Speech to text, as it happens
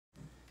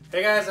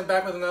Hey guys, I'm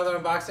back with another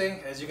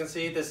unboxing. As you can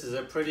see, this is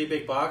a pretty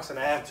big box and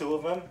I have two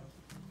of them.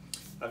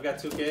 I've got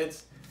two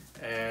kids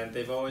and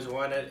they've always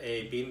wanted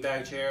a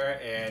beanbag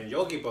chair, and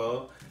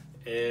Yogibo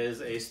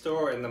is a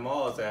store in the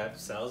malls that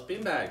sells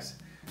beanbags.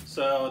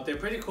 So they're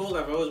pretty cool.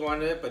 I've always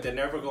wanted it, but they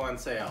never go on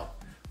sale.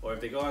 Or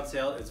if they go on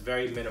sale, it's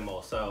very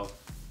minimal. So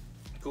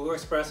Google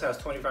Express has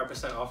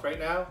 25% off right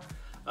now.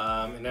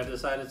 And I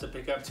decided to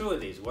pick up two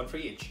of these, one for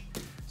each.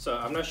 So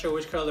I'm not sure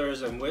which color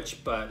is in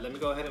which, but let me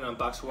go ahead and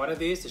unbox one of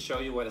these to show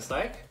you what it's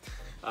like.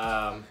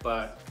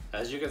 But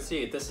as you can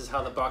see, this is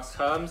how the box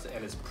comes,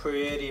 and it's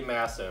pretty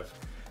massive.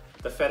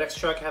 The FedEx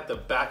truck had to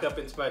back up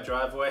into my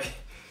driveway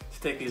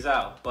to take these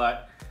out,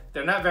 but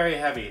they're not very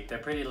heavy. They're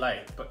pretty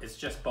light, but it's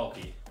just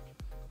bulky.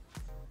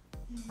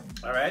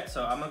 All right,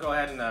 so I'm gonna go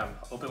ahead and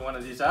open one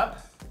of these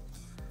up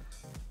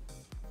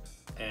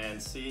and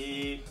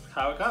see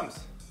how it comes.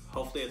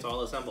 Hopefully it's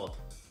all assembled.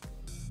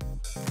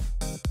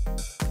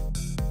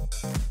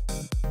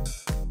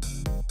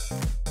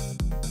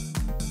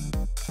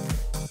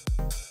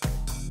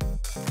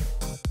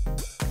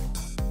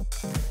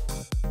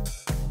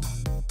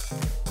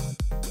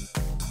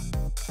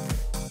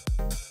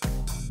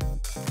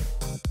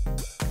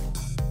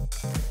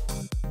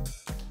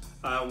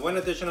 One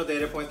additional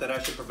data point that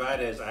I should provide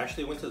is I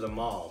actually went to the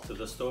mall, to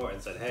the store,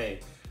 and said, hey,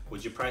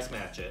 would you price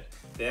match it?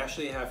 They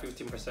actually have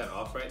 15%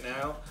 off right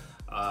now.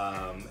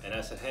 And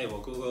I said, hey, well,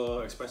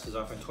 Google Express is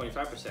offering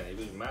 25%.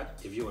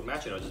 If you would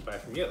match it, I'll just buy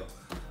it from you.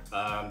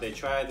 They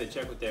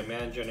checked with their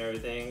manager and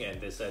everything, and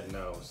they said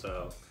no.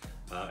 So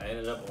I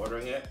ended up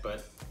ordering it,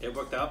 but it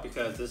worked out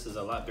because this is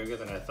a lot bigger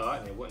than I thought,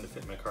 and it wouldn't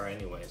fit my car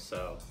anyway.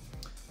 So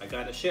I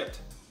got it shipped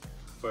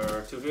for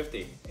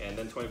 $250 and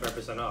then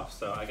 25% off.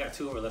 So I got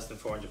two for less than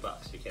 400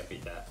 bucks. You can't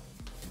beat that.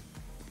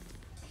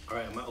 All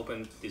right, I'm gonna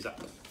open these up.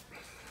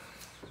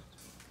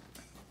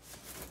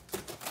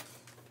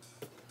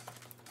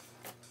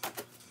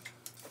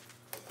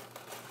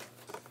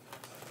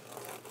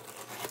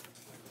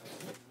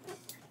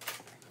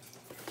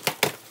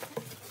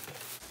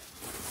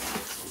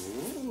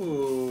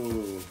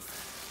 Ooh.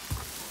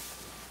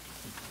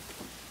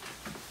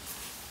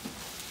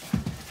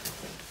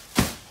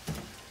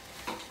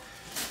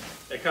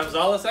 It comes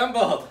all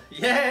assembled.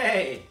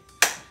 Yay!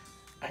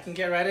 I can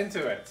get right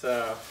into it.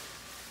 So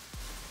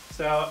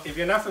if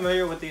you're not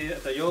familiar with the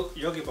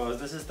Yogibos,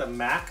 this is the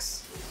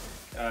Max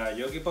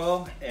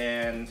Yogibo,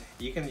 and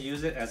you can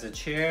use it as a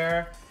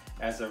chair,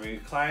 as a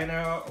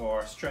recliner,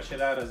 or stretch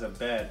it out as a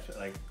bed,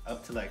 like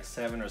up to like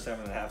 7 or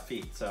 7.5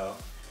 feet. So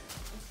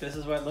this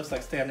is what it looks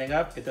like standing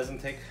up. It doesn't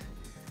take,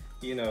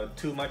 you know,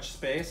 too much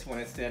space when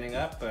it's standing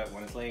up, but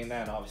when it's laying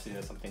down, obviously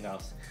there's something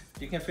else.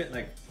 You can fit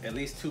like at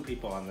least 2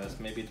 people on this,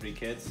 maybe 3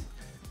 kids.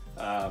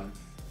 And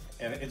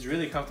it's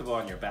really comfortable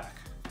on your back.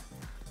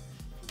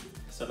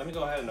 So let me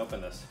go ahead and open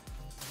this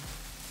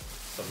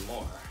some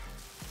more.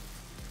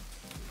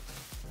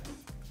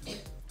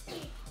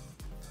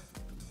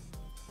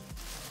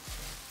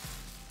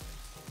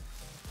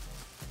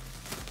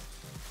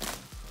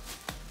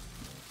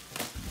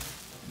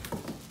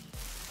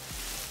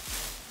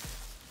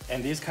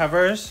 And these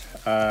covers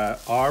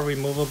are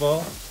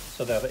removable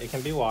so that it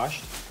can be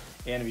washed.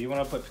 And if you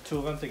want to put 2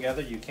 of them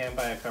together, you can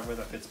buy a cover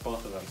that fits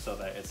both of them so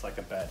that it's like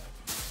a bed.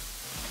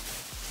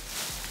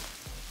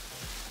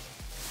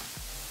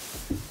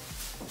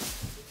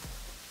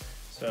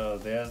 So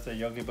there's the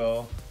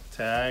Yogibo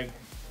tag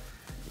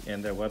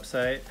and their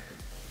website.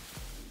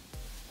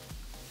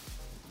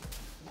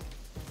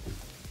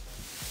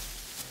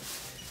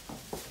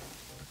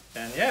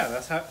 And yeah,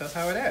 that's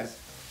how it is.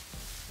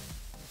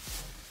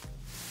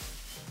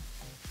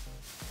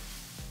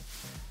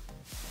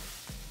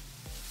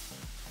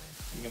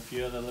 You can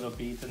feel the little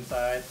beads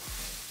inside.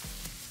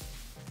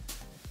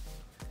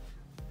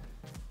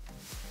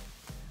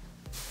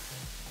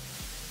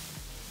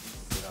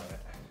 Sit on it.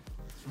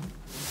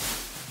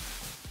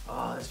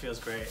 Oh, this feels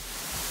great.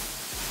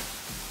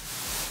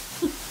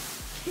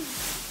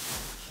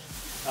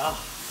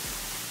 Oh,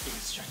 you can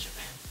stretch it.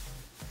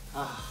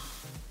 Oh,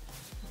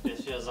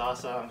 this feels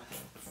awesome.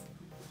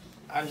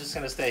 I'm just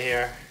gonna stay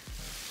here.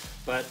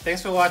 But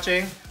thanks for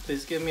watching.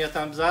 Please give me a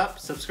thumbs up.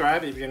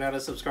 Subscribe if you're not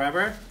a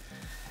subscriber.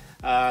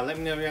 Let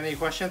me know if you have any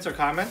questions or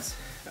comments.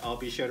 I'll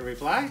be sure to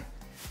reply.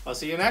 I'll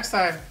see you next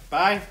time.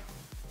 Bye.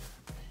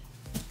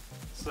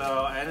 So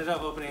I ended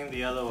up opening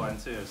the other one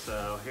too.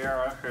 So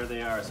here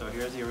they are. So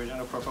here's the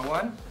original purple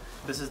one.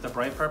 This is the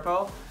bright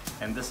purple,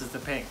 and this is the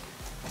pink.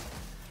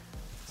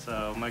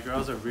 So my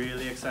girls are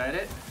really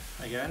excited.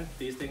 Again,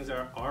 these things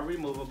are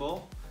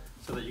removable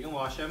so that you can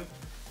wash them,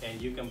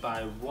 and you can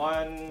buy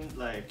one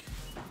like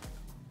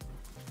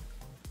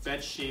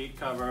bed sheet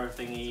cover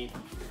thingy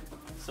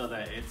so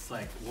that it's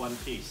like one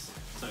piece.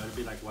 So it'll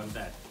be like one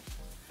bed.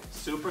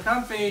 Super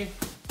comfy.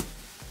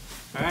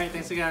 All right,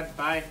 thanks again.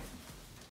 Bye.